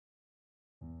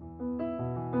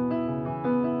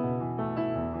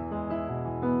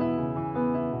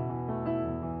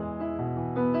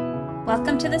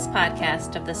Welcome to this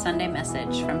podcast of the Sunday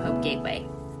message from Hope Gateway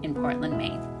in Portland,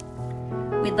 Maine.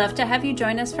 We'd love to have you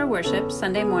join us for worship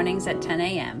Sunday mornings at 10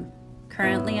 a.m.,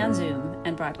 currently on Zoom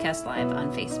and broadcast live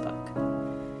on Facebook.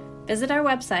 Visit our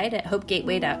website at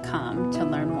hopegateway.com to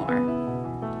learn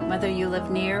more. Whether you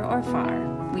live near or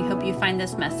far, we hope you find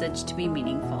this message to be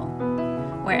meaningful.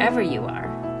 Wherever you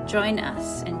are, join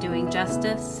us in doing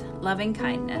justice, loving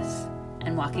kindness,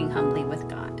 and walking humbly with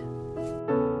God.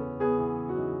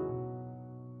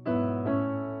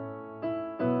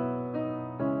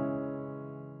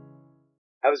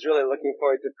 I was really looking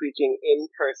forward to preaching in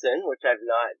person, which I've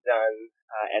not done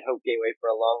at Hope Gateway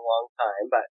for a long, long time.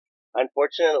 But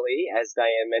unfortunately, as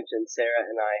Diane mentioned, Sarah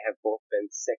and I have both been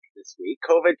sick this week.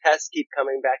 COVID tests keep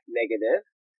coming back negative,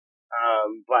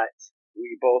 but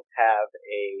we both have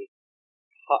a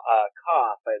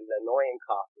cough, an annoying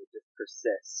cough that just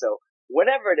persists. So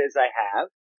whatever it is I have,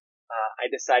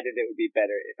 I decided it would be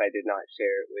better if I did not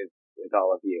share it with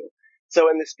all of you.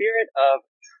 So in the spirit of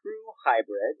true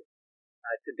hybrid,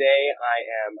 today I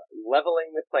am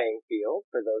leveling the playing field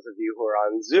for those of you who are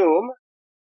on Zoom,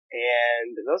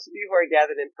 and those of you who are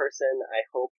gathered in person, I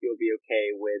hope you'll be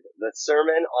okay with the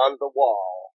sermon on the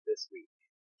wall this week.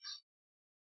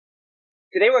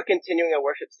 Today we're continuing a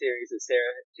worship series that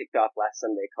Sarah kicked off last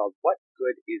Sunday called What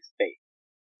Good is Faith?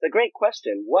 It's a great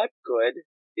question. What good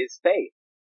is faith?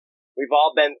 We've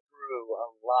all been through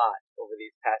a lot over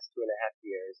these past 2.5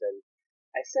 years, and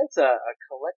I sense a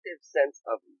collective sense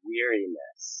of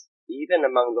weariness, even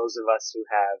among those of us who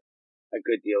have a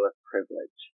good deal of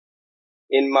privilege.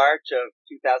 In March of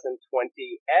 2020,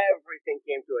 everything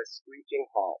came to a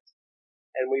screeching halt,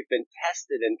 and we've been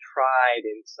tested and tried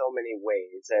in so many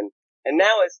ways. And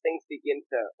now as things begin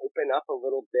to open up a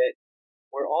little bit,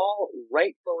 we're all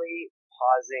rightfully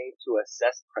pausing to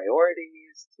assess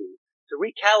priorities, to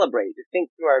recalibrate, to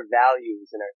think through our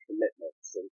values and our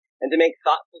commitments, and to make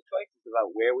thoughtful choices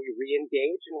about where we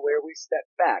re-engage and where we step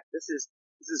back. This is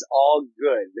all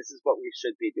good. This is what we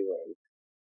should be doing.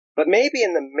 But maybe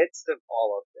in the midst of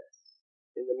all of this,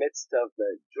 in the midst of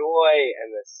the joy and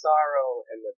the sorrow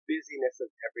and the busyness of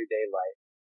everyday life,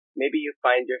 maybe you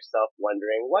find yourself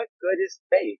wondering, what good is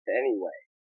faith anyway?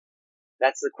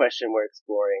 That's the question we're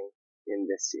exploring in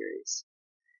this series.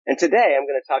 And today I'm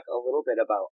going to talk a little bit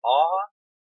about awe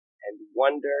and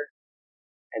wonder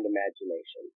and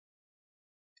imagination.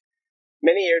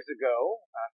 Many years ago,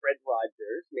 Fred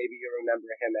Rogers, maybe you remember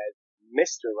him as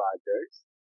Mr. Rogers,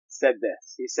 said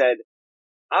this. He said,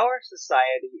 "Our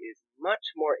society is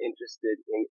much more interested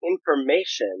in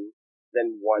information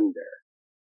than wonder,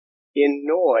 in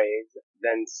noise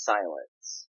than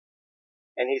silence."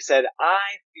 And he said,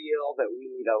 "I feel that we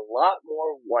need a lot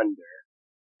more wonder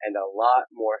and a lot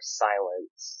more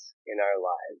silence in our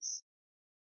lives."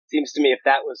 Seems to me if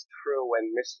that was true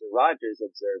when Mr. Rogers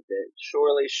observed it,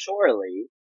 surely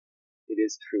it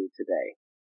is true today.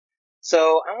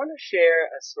 So I want to share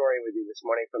a story with you this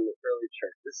morning from the early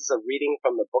church. This is a reading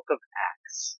from the book of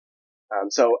Acts.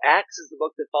 So Acts is the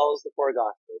book that follows the four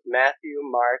Gospels: Matthew,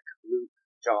 Mark, Luke,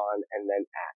 John, and then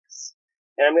Acts.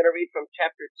 And I'm going to read from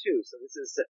chapter 2. So this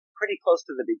is pretty close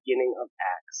to the beginning of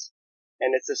Acts.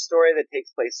 And it's a story that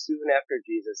takes place soon after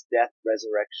Jesus' death,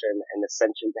 resurrection, and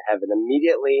ascension to heaven,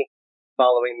 immediately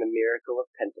following the miracle of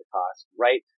Pentecost,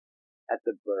 right at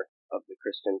the birth of the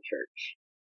Christian church.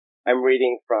 I'm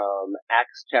reading from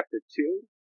Acts chapter 2,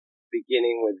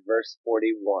 beginning with verse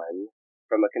 41,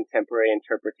 from a contemporary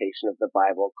interpretation of the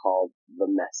Bible called The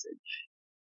Message.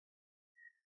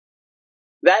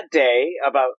 That day,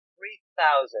 about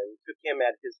 3,000 took him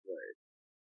at his word,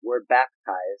 were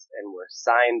baptized, and were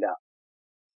signed up.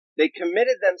 They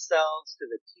committed themselves to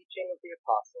the teaching of the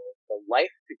apostles, the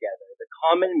life together, the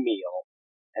common meal,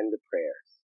 and the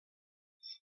prayers.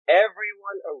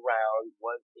 Everyone around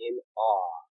was in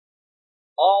awe.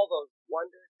 All those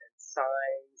wonders and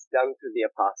signs done through the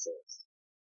apostles.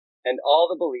 And all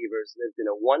the believers lived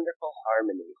in a wonderful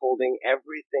harmony, holding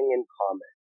everything in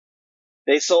common.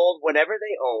 They sold whatever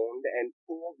they owned and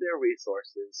pooled their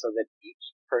resources so that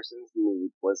each person's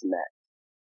need was met.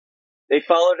 They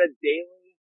followed a daily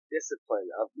discipline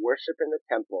of worship in the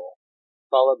temple,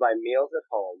 followed by meals at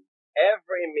home,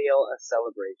 every meal a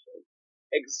celebration,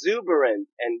 exuberant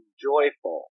and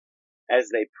joyful as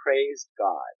they praised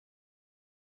God.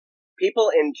 People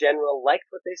in general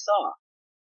liked what they saw.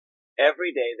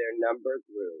 Every day their number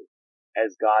grew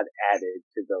as God added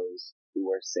to those who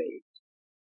were saved.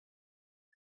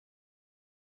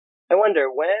 I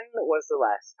wonder, when was the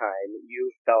last time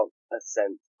you felt a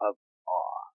sense of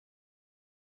awe?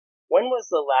 When was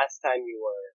the last time you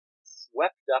were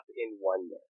swept up in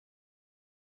wonder?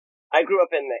 I grew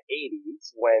up in the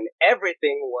 80s when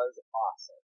everything was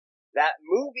awesome. That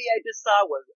movie I just saw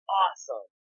was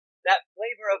awesome. That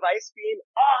flavor of ice cream,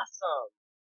 awesome.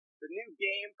 The new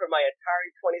game for my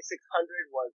Atari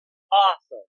 2600 was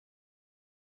awesome.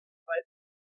 But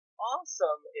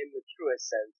awesome in the truest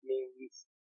sense means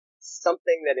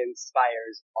something that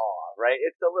inspires awe, right?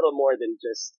 It's a little more than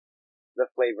just the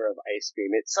flavor of ice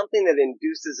cream. It's something that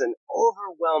induces an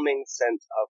overwhelming sense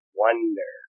of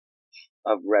wonder,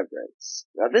 of reverence.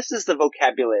 Now, this is the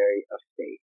vocabulary of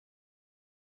faith.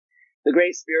 The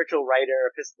great spiritual writer,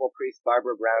 Episcopal priest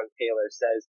Barbara Brown Taylor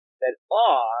says that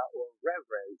awe or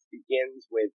reverence begins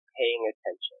with paying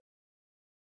attention.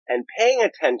 And paying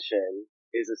attention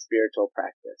is a spiritual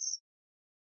practice.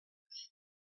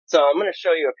 So I'm going to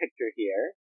show you a picture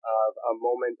here of a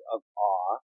moment of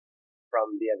awe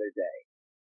from the other day.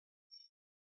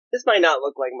 This might not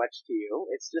look like much to you.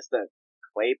 It's just a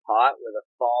clay pot with a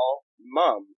fall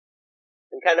mum,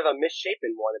 and kind of a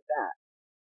misshapen one at that.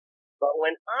 But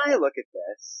when I look at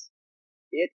this,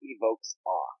 it evokes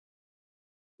awe.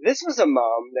 This was a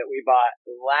mum that we bought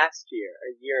last year,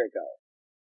 a year ago.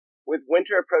 With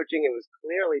winter approaching, it was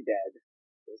clearly dead.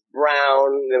 It was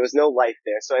brown, there was no life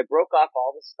there, so I broke off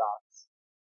all the stalks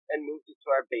and moved it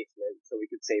to our basement so we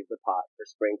could save the pot for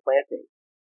spring planting.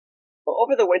 Well,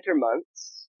 over the winter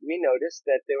months, we noticed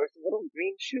that there were some little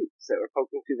green shoots that were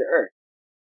poking through the earth.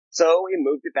 So we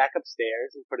moved it back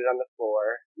upstairs and put it on the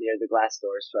floor near the glass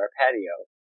doors to our patio.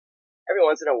 Every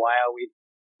once in a while, we'd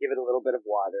give it a little bit of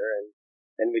water, and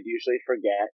then we'd usually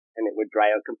forget, and it would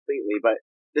dry out completely. But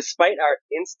despite our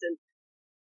inconsistent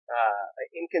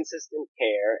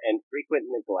care and frequent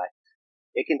neglect,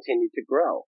 it continued to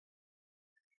grow.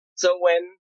 So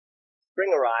when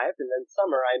spring arrived and then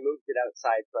summer, I moved it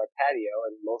outside to our patio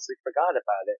and mostly forgot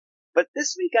about it. But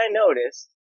this week I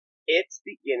noticed it's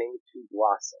beginning to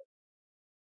blossom.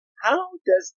 How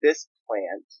does this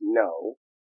plant know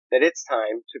that it's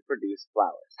time to produce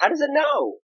flowers? How does it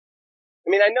know?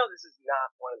 I mean, I know this is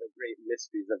not one of the great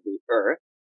mysteries of the earth.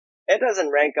 It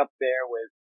doesn't rank up there with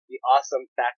the awesome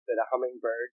fact that a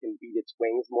hummingbird can beat its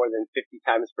wings more than 50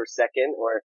 times per second,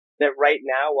 or that right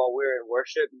now, while we're in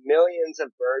worship, millions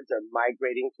of birds are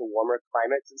migrating to warmer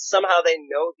climates, and somehow they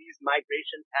know these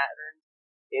migration patterns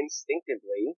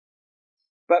instinctively.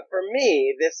 But for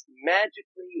me, this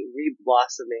magically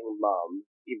reblossoming mum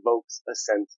evokes a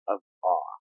sense of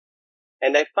awe.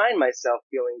 And I find myself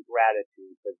feeling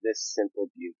gratitude for this simple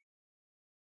beauty.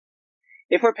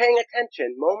 If we're paying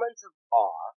attention, moments of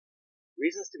awe,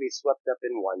 reasons to be swept up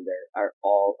in wonder, are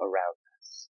all around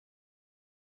us.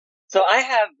 So I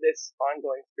have this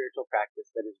ongoing spiritual practice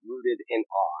that is rooted in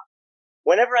awe.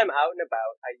 Whenever I'm out and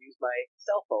about, I use my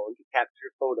cell phone to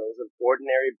capture photos of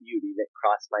ordinary beauty that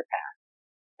cross my path.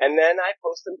 And then I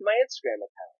post them to my Instagram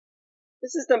account.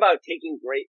 This isn't about taking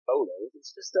great photos.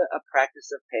 It's just a practice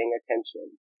of paying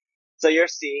attention. So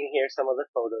you're seeing here some of the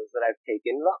photos that I've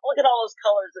taken. Look at all those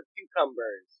colors of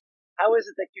cucumbers. How is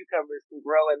it that cucumbers can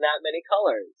grow in that many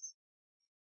colors?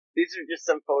 These are just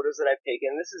some photos that I've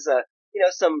taken. This is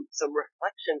some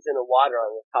reflections in the water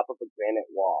on the top of a granite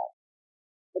wall.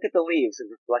 Look at the leaves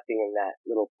reflecting in that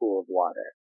little pool of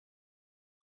water.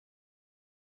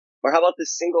 Or how about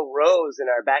this single rose in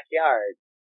our backyard?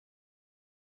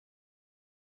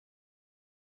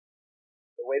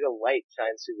 The way the light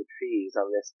shines through the trees on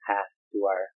this path to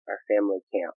our family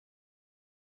camp.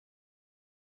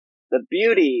 The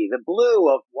beauty, the blue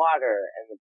of water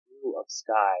and the blue of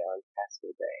sky on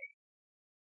Casco Bay.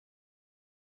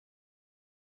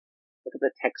 Look at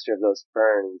the texture of those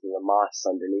ferns and the moss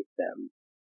underneath them.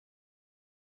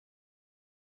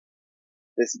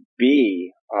 This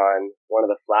bee on one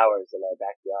of the flowers in our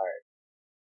backyard.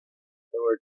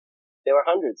 There were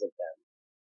hundreds of them.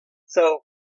 So,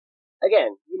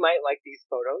 again, you might like these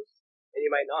photos, and you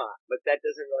might not, but that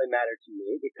doesn't really matter to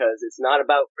me because it's not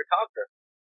about photography.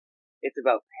 It's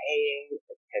about paying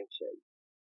attention.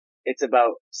 It's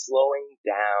about slowing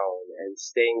down and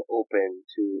staying open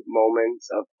to moments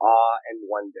of awe and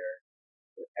wonder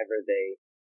wherever they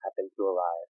happen to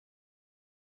arrive.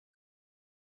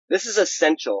 This is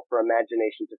essential for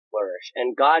imagination to flourish,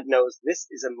 and God knows this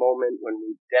is a moment when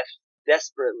we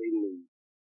desperately need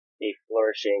a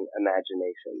flourishing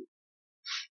imagination.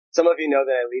 Some of you know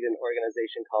that I lead an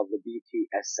organization called the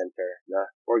BTS Center,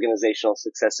 the organizational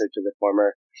successor to the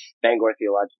former Bangor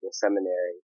Theological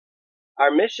Seminary.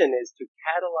 Our mission is to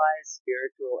catalyze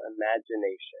spiritual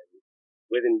imagination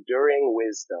with enduring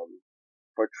wisdom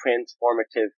for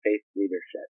transformative faith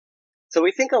leadership. So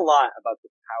we think a lot about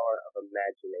the power of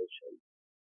imagination.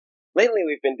 Lately,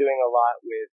 we've been doing a lot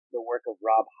with the work of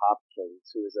Rob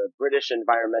Hopkins, who is a British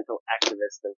environmental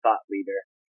activist and thought leader,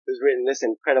 who's written this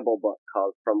incredible book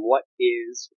called From What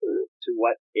Is to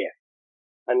What If,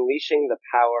 Unleashing the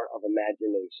Power of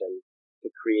Imagination to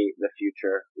Create the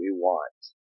Future We Want.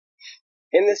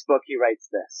 In this book, he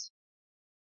writes this: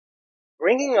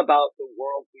 bringing about the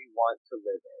world we want to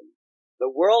live in, the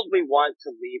world we want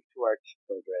to leave to our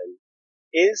children,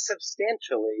 is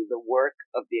substantially the work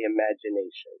of the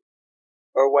imagination,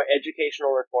 or what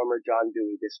educational reformer John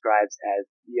Dewey describes as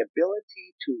the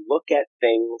ability to look at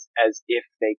things as if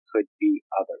they could be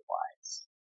otherwise.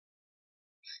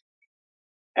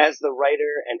 As the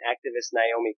writer and activist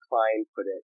Naomi Klein put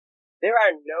it, there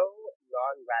are no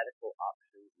non-radical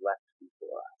options left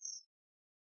before us.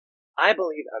 I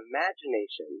believe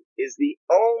imagination is the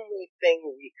only thing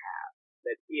we have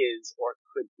that is or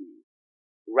could be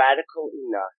radical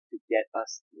enough to get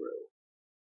us through.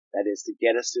 That is, to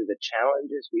get us through the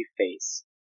challenges we face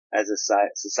as a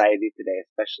society today,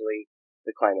 especially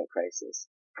the climate crisis,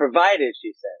 provided,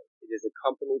 she says, it is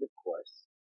accompanied, of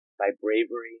course, by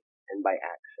bravery and by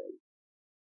action.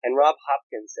 And Rob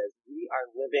Hopkins says, we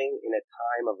are living in a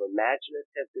time of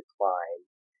imaginative decline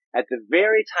at the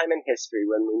very time in history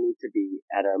when we need to be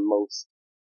at our most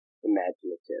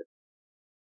imaginative.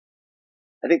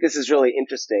 I think this is really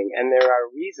interesting, and there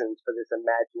are reasons for this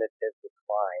imaginative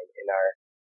decline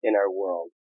in our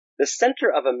world. The center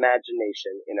of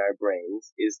imagination in our brains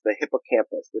is the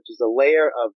hippocampus, which is a layer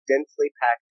of densely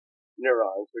packed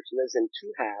neurons which lives in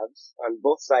two halves on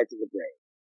both sides of the brain,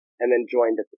 and then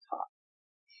joined at the top.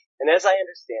 And as I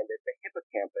understand it, the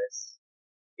hippocampus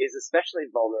is especially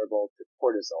vulnerable to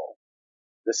cortisol,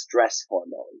 the stress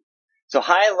hormone. So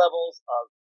high levels of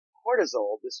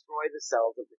cortisol destroy the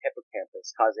cells of the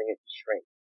hippocampus, causing it to shrink.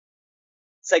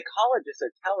 Psychologists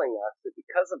are telling us that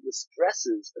because of the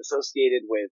stresses associated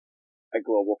with a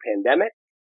global pandemic,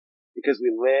 because we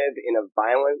live in a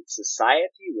violent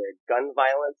society where gun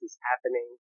violence is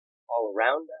happening all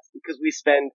around us, because we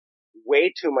spend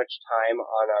way too much time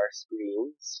on our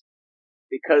screens,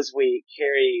 because we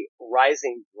carry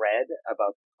rising dread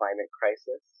about the climate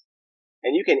crisis,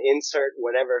 and you can insert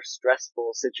whatever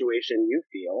stressful situation you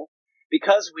feel,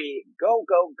 because we go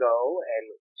and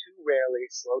too rarely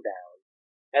slow down.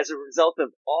 As a result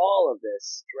of all of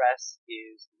this, stress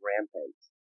is rampant.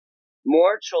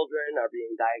 More children are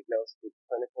being diagnosed with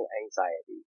clinical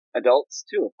anxiety, adults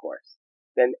too, of course,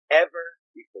 than ever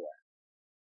before.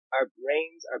 Our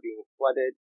brains are being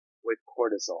flooded with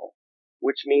cortisol,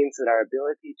 which means that our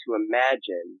ability to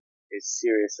imagine is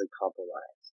seriously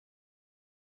compromised.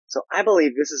 So I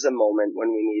believe this is a moment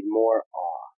when we need more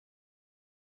awe,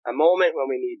 a moment when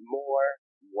we need more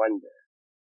wonder,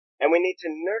 and we need to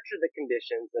nurture the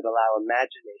conditions that allow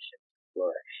imagination to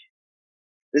flourish.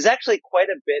 There's actually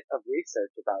quite a bit of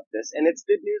research about this, and it's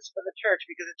good news for the church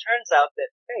because it turns out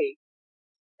that faith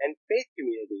and faith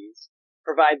communities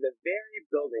provide the very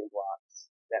building blocks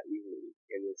that we need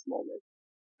in this moment.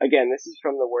 Again, this is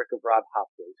from the work of Rob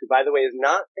Hopkins, who, by the way, is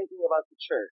not thinking about the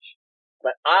church,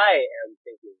 but I am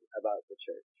thinking about the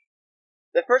church.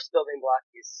 The first building block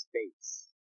is space.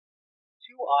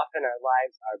 Too often our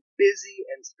lives are busy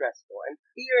and stressful, and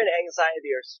fear and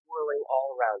anxiety are swirling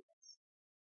all around us.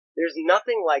 There's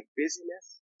nothing like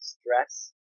busyness,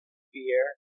 stress,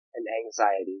 fear, and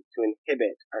anxiety to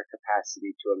inhibit our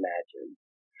capacity to imagine.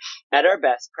 At our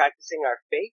best, practicing our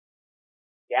faith,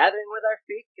 gathering with our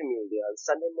faith community on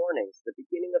Sunday mornings, the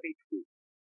beginning of each week,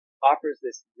 offers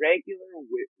this regular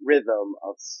rhythm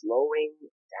of slowing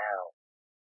down,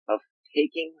 of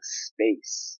taking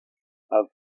space, of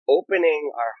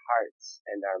opening our hearts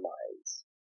and our minds.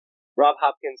 Rob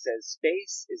Hopkins says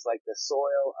space is like the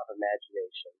soil of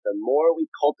imagination. The more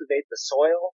we cultivate the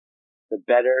soil, the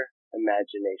better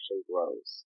imagination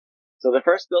grows. So the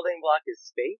first building block is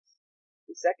space.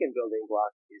 The second building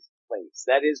block is place.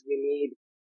 That is, we need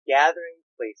gathering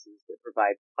places that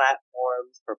provide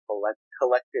platforms for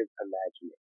collective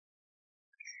imagining.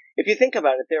 If you think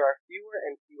about it, there are fewer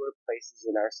and fewer places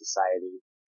in our society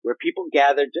where people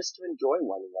gather just to enjoy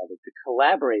one another, to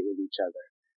collaborate with each other,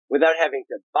 without having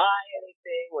to buy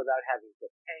anything, without having to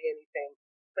pay anything.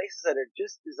 Places that are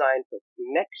just designed for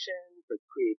connection, for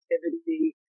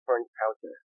creativity, for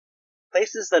encounter.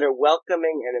 Places that are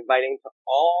welcoming and inviting to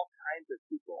all kinds of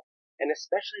people, and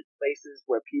especially places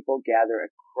where people gather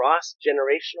across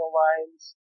generational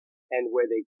lines and where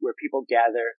people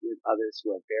gather with others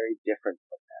who are very different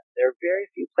from them. There are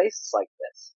very few places like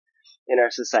this in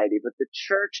our society, but the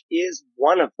church is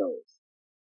one of those.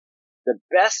 The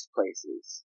best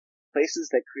places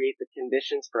that create the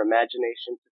conditions for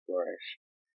imagination to flourish,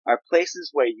 are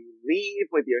places where you leave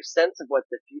with your sense of what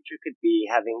the future could be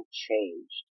having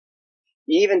changed,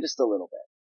 even just a little bit.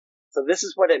 So this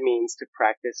is what it means to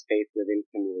practice faith within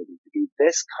community, to be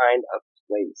this kind of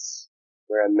place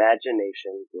where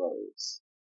imagination grows.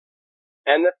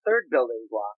 And the third building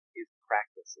block is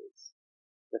practices.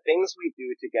 The things we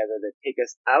do together that take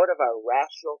us out of our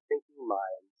rational thinking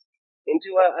minds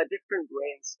into a different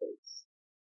brain space,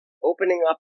 opening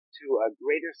up to a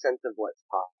greater sense of what's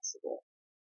possible.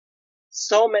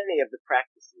 So many of the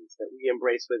practices that we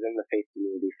embrace within the faith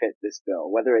community fit this bill,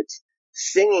 whether it's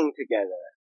singing together,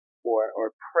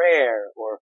 or prayer,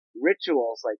 or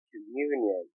rituals like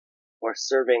communion, or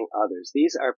serving others.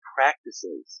 These are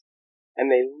practices,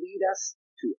 and they lead us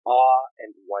to awe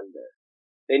and wonder.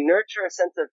 They nurture a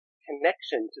sense of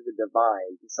connection to the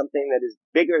divine, to something that is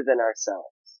bigger than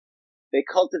ourselves. They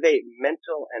cultivate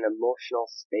mental and emotional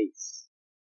space.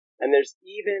 And there's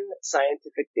even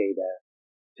scientific data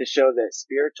to show that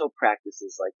spiritual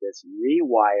practices like this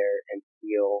rewire and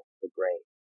heal the brain.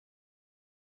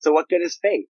 So what good is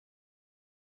faith?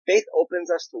 Faith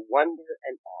opens us to wonder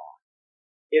and awe.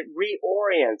 It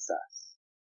reorients us.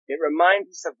 It reminds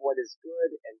us of what is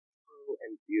good and true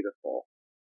and beautiful.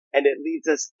 And it leads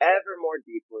us ever more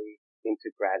deeply into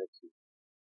gratitude.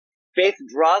 Faith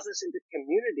draws us into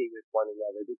community with one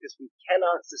another because we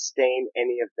cannot sustain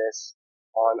any of this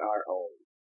on our own.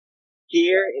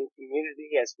 Here in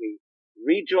community, as we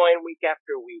rejoin week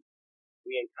after week,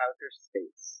 we encounter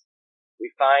space.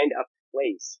 We find a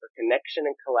place for connection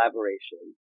and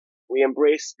collaboration. We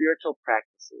embrace spiritual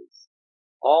practices,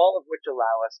 all of which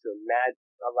allow us to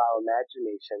allow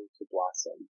imagination to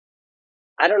blossom.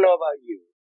 I don't know about you,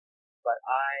 but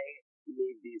I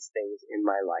need these things in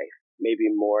my life,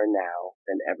 maybe more now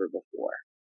than ever before.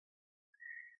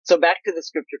 So back to the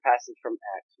scripture passage from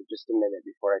Acts for just a minute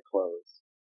before I close.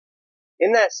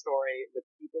 In that story, the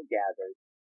people gathered.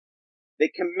 They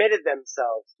committed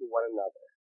themselves to one another.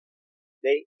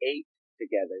 They ate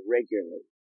together regularly.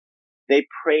 They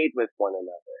prayed with one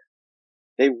another.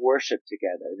 They worshiped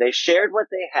together. They shared what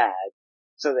they had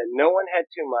so that no one had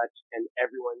too much and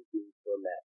everyone's needs were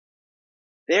met.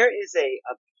 There is a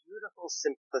beautiful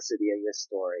simplicity in this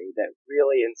story that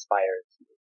really inspires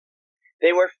me.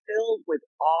 They were filled with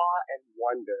awe and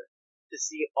wonder to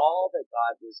see all that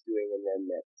God was doing in their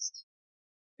midst.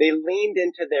 They leaned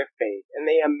into their faith and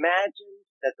they imagined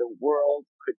that the world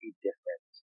could be different.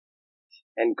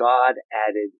 And God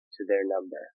added to their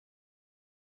number.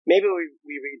 Maybe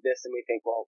we read this and we think,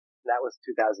 well, that was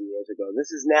 2,000 years ago. This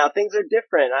is now. Things are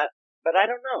different. But I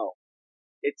don't know.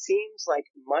 It seems like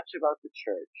much about the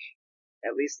church,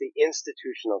 at least the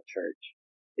institutional church,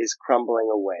 is crumbling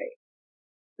away.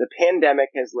 The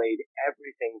pandemic has laid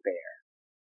everything bare.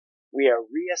 We are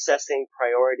reassessing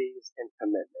priorities and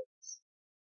commitments.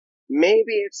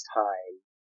 Maybe it's time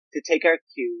to take our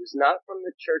cues not from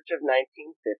the church of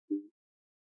 1950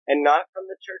 and not from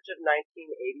the church of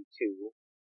 1982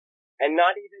 and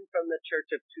not even from the church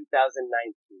of 2019,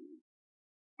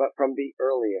 but from the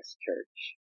earliest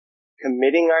church,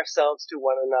 committing ourselves to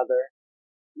one another,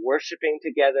 worshiping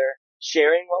together,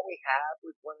 sharing what we have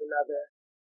with one another,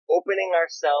 opening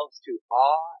ourselves to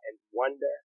awe and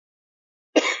wonder,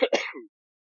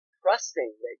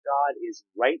 trusting that God is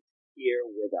right here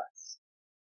with us,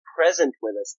 present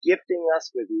with us, gifting us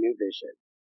with new vision.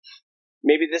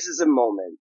 Maybe this is a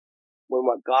moment when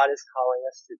what God is calling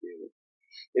us to do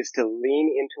is to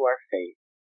lean into our faith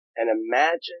and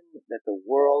imagine that the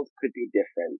world could be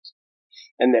different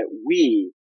and that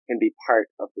we can be part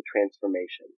of the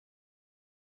transformation.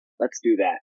 Let's do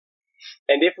that.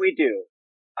 And if we do,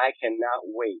 I cannot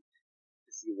wait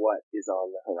to see what is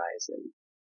on the horizon.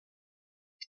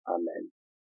 Amen.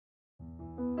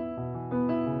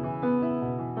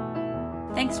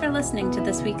 Thanks for listening to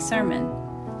this week's sermon.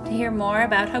 To hear more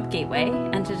about Hope Gateway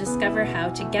and to discover how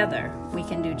together we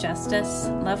can do justice,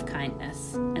 love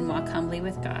kindness, and walk humbly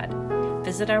with God,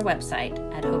 visit our website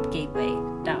at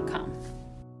hopegateway.com.